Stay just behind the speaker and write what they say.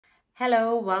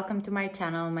Hello, welcome to my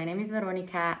channel. My name is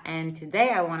Veronika and today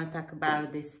I want to talk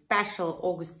about this special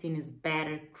Augustinus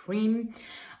Bader cream.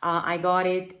 I got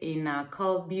it in a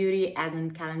Cult Beauty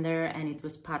advent calendar and it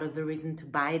was part of the reason to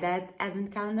buy that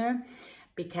advent calendar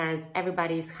because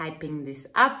everybody is hyping this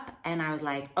up and I was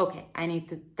like, okay, I need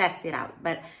to test it out,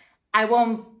 but I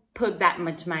won't put that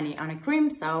much money on a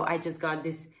cream, so I just got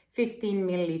this 15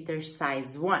 milliliter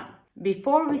size one.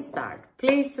 Before we start,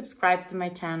 please subscribe to my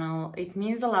channel. It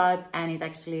means a lot and it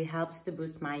actually helps to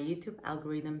boost my YouTube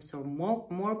algorithm so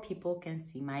more people can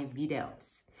see my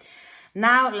videos.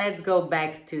 Now let's go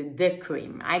back to the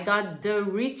cream. I got the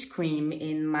Rich cream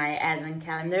in my advent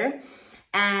calendar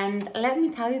and let me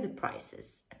tell you the prices.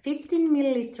 15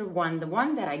 milliliter one, the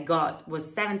one that I got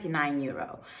was 79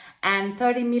 euro, and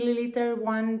 30 milliliter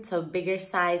one, so bigger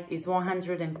size, is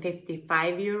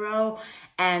 155 euro,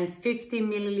 and 50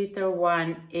 milliliter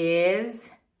one is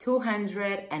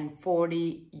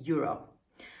 240 euro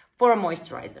for a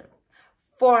moisturizer,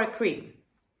 for a cream.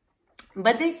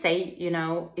 But they say, you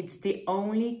know, it's the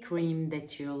only cream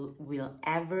that you will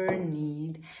ever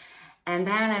need. And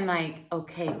then I'm like,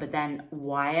 okay, but then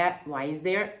why is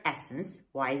there essence?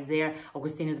 Why is there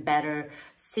Augustinus Bader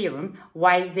serum?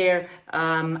 Why is there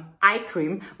eye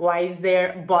cream? Why is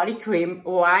there body cream?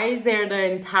 Why is there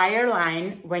the entire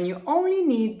line when you only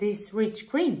need this Rich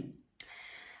cream?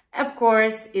 Of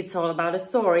course, it's all about a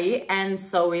story, and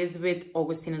so is with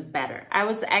Augustinus Bader. I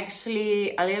was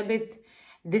actually a little bit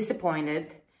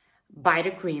disappointed by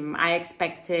the cream. I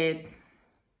expected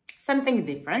something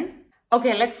different.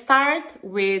 Okay, let's start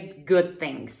with good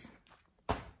things,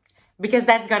 because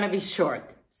that's gonna be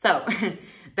short. So,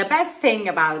 the best thing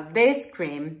about this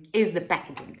cream is the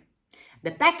packaging.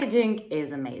 The packaging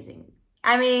is amazing.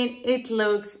 I mean, it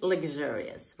looks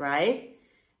luxurious, right?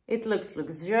 It looks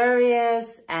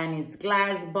luxurious and it's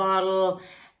glass bottle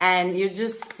and you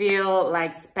just feel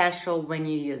like special when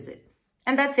you use it.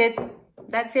 And that's it.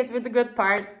 That's it with the good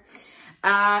part.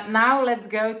 Now let's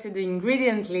go to the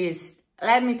ingredient list.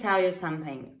 Let me tell you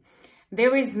something.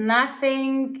 There is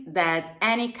nothing that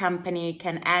any company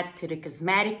can add to the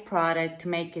cosmetic product to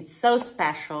make it so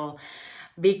special,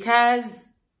 because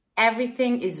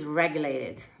everything is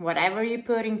regulated. Whatever you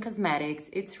put in cosmetics,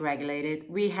 it's regulated.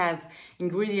 We have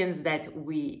ingredients that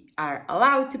we are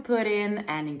allowed to put in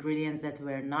and ingredients that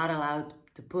we're not allowed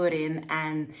to put in.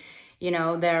 And, you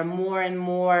know, there are more and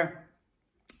more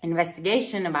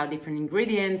investigation about different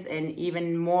ingredients, and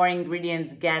even more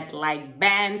ingredients get like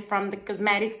banned from the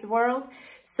cosmetics world.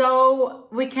 So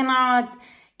we cannot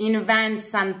invent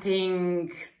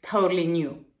something totally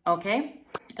new, okay?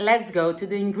 Let's go to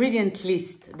the ingredient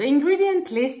list. The ingredient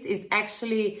list is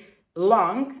actually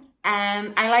long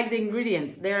and I like the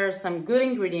ingredients. There are some good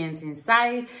ingredients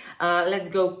inside. Let's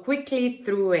go quickly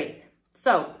through it.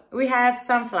 So we have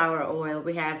sunflower oil,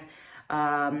 we have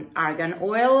argan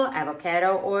oil,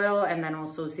 avocado oil, and then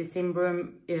also Sesame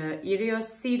Irios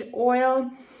seed oil.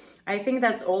 I think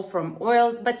that's all from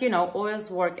oils, but you know,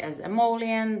 oils work as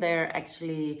emollient. They're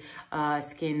actually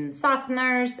skin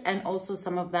softeners, and also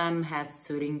some of them have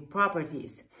soothing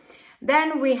properties.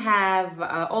 Then we have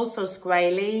also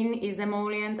squalane is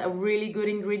emollient, a really good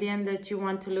ingredient that you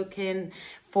want to look in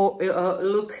for.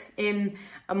 Look in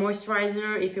a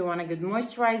moisturizer if you want a good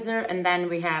moisturizer. And then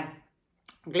we have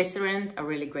glycerin, a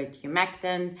really great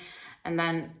humectant. And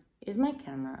then, is my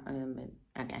camera a little bit,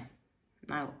 okay,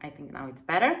 now I think now it's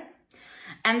better.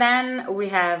 And then we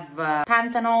have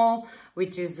panthenol,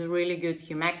 which is a really good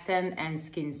humectant and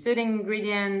skin soothing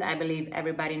ingredient. I believe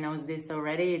everybody knows this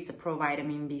already. It's a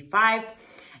provitamin B5.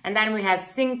 And then we have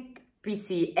zinc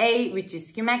PCA, which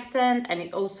is humectant, and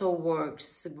it also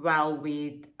works well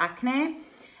with acne.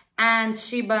 And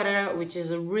shea butter, which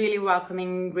is a really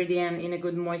welcoming ingredient in a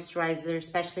good moisturizer,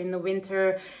 especially in the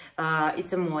winter.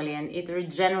 It's emollient, it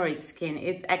regenerates skin,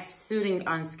 it acts soothing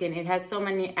on skin. It has so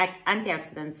many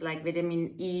antioxidants like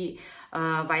vitamin E,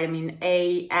 vitamin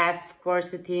A, F,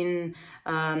 quercetin,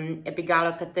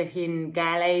 epigallocatechin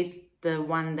gallate, the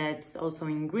one that's also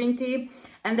in green tea.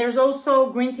 And there's also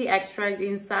green tea extract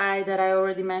inside that I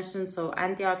already mentioned, so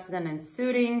antioxidant and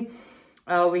soothing.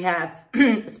 We have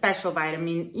special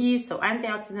vitamin E, so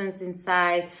antioxidants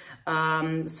inside,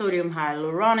 sodium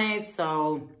hyaluronate,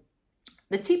 so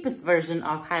the cheapest version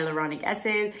of hyaluronic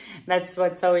acid. That's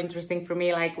what's so interesting for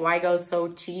me, like why go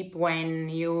so cheap when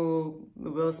you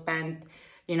will spend,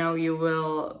 you know, you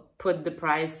will put the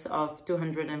price of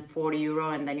 240 euro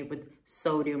and then you put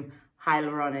sodium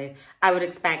hyaluronate. I would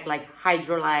expect like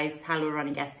hydrolyzed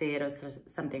hyaluronic acid or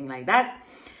something like that.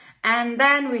 And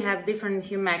then we have different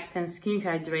humectant skin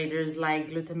hydrators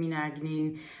like glutamine,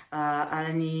 arginine,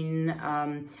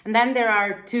 alanine. And then there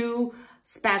are two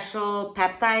special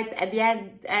peptides at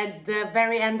the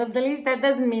very end of the list. That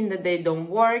doesn't mean that they don't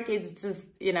work. It's just,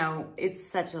 you know, it's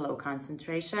such a low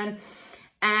concentration.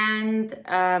 And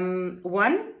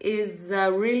one is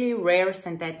a really rare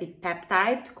synthetic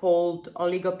peptide called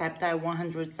oligopeptide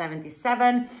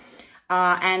 177.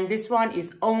 And this one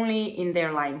is only in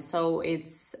their line. So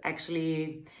it's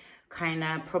actually kind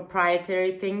of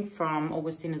proprietary thing from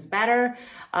Augustinus Bader.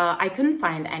 I couldn't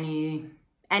find any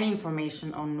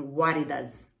information on what it does.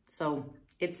 So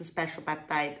it's a special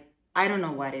peptide. I don't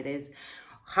know what it is,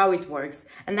 how it works.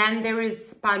 And then there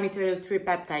is palmitoyl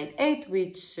tripeptide 8,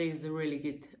 which is a really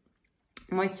good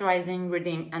moisturizing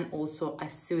ingredient and also a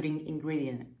soothing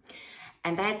ingredient.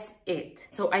 And that's it.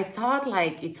 So I thought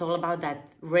like it's all about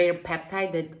that rare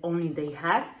peptide that only they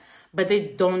have, but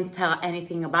they don't tell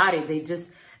anything about it.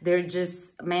 They're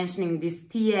just mentioning this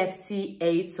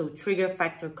TFC8, so trigger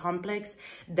factor complex,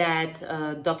 that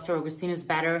Dr. Augustinus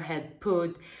Bader had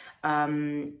put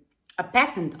a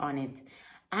patent on it.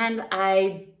 And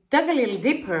I dug a little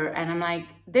deeper and I'm like,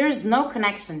 there's no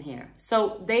connection here.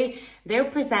 So they're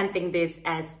presenting this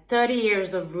as 30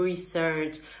 years of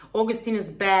research, Augustinus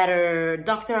Bader,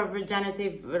 doctor of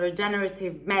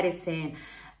regenerative medicine,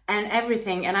 and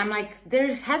everything. And I'm like,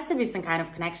 there has to be some kind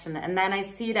of connection. And then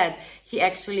I see that he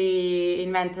actually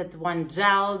invented one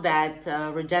gel that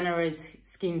regenerates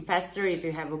skin faster if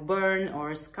you have a burn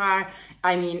or a scar.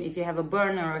 I mean, if you have a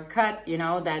burn or a cut, you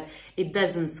know, that it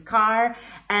doesn't scar.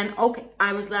 And okay,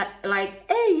 I was like,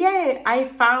 hey, yeah, I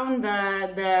found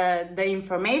the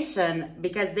information,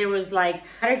 because there was like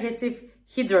adhesive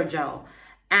hydrogel.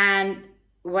 And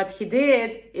what he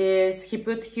did is he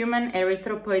put human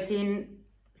erythropoietin,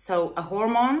 so a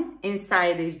hormone,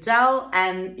 inside this gel,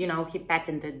 and, you know, he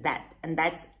patented that. And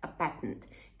that's a patent,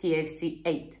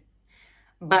 TFC8.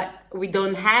 But we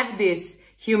don't have this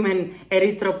human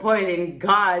erythropoietin,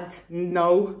 God,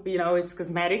 no, you know, it's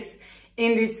cosmetics,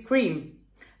 in this cream.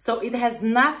 So it has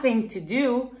nothing to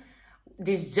do,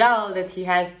 this gel that he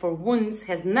has for wounds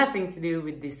has nothing to do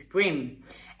with this cream.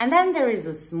 And then there is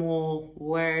a small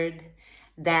word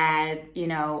that, you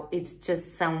know, it's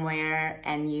just somewhere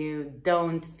and you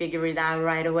don't figure it out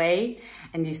right away.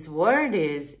 And this word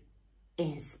is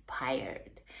inspired.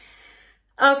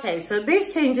 Okay, so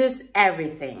this changes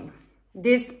everything.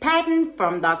 This patent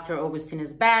from Dr.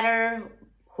 Augustinus Bader,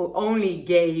 who only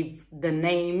gave the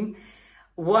name,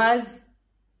 was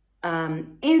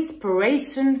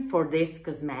inspiration for this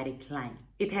cosmetic line.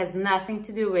 It has nothing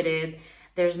to do with it.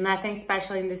 There's nothing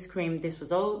special in this cream. This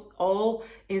was all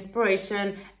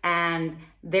inspiration, and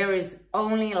there is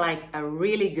only like a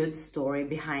really good story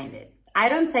behind it. I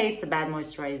don't say it's a bad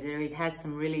moisturizer. It has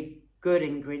some really good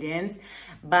ingredients,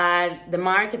 but the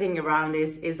marketing around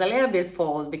this is a little bit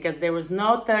false, because there was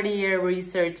no 30-year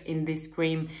research in this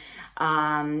cream.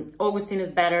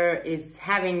 Augustinus Bader is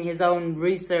having his own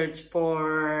research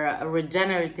for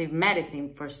regenerative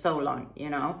medicine for so long, you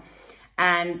know.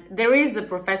 And there is a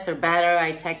Professor Bader,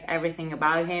 I checked everything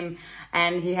about him,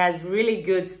 and he has really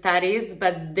good studies,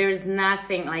 but there's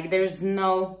nothing, like there's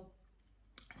no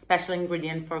special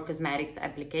ingredient for cosmetics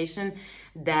application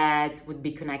that would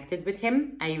be connected with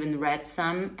him. I even read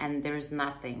some and there's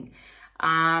nothing.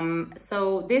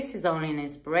 So this is only an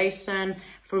inspiration.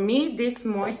 For me, this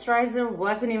moisturizer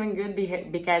wasn't even good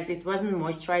because it wasn't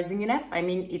moisturizing enough. I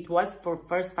mean, it was for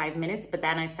first 5 minutes, but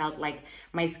then I felt like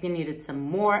my skin needed some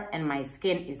more, and my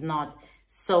skin is not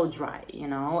so dry, you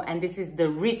know. And this is the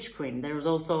rich cream. There's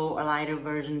also a lighter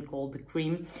version called the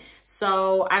cream.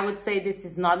 So I would say this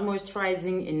is not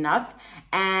moisturizing enough.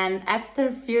 And after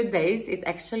a few days, it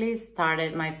actually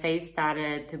started, my face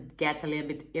started to get a little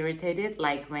bit irritated,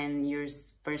 like when you're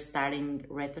first starting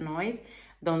retinoid.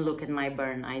 Don't look at my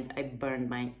burn. I burned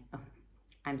my, oh,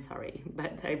 I'm sorry,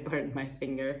 but I burned my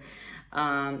finger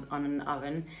on an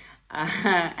oven.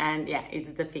 And yeah,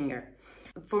 it's the finger.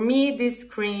 For me, this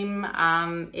cream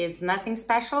is nothing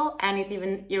special, and it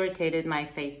even irritated my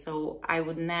face, so I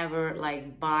would never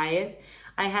like buy it.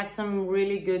 I have some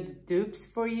really good dupes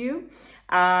for you,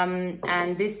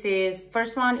 and this is,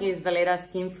 first one is Veleda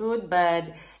Skin Food, but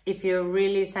if you're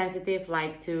really sensitive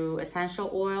like to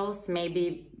essential oils,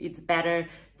 maybe it's better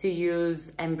to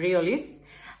use Embryolisse.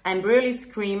 Embryolisse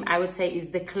cream, I would say, is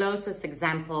the closest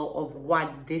example of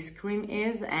what this cream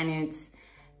is, and it's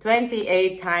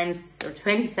 28 times or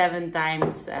 27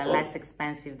 times less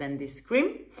expensive than this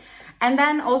cream. And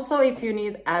then also, if you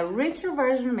need a richer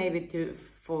version, maybe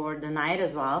for the night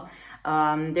as well,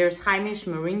 there's Heimish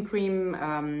Marine Cream,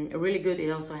 really good. It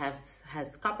also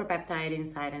has copper peptide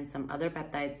inside and some other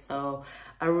peptides, so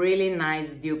a really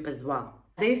nice dupe as well.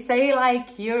 They say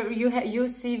like you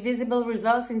see visible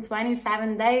results in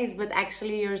 27 days, but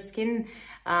actually your skin,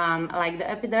 like the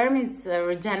epidermis,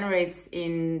 regenerates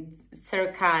in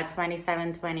circa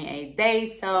 27-28 days.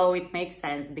 So it makes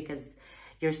sense because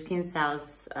your skin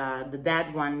cells, the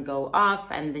dead one go off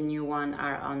and the new one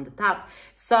are on the top.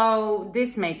 So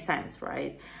this makes sense,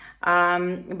 right?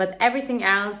 But everything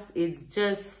else is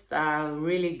just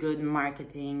really good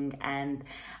marketing. And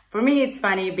for me, it's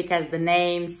funny because the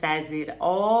name says it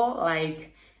all.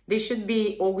 Like, they should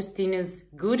be Augustinus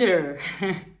Gooder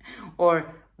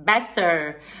or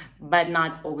Bester, but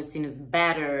not Augustinus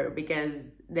Bader, because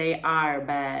they are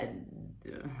bad.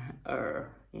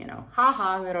 You know,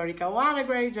 haha, Veronika, what a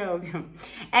great joke.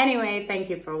 Anyway, thank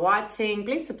you for watching.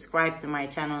 Please subscribe to my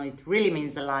channel. It really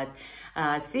means a lot.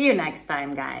 See you next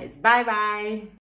time, guys. Bye bye.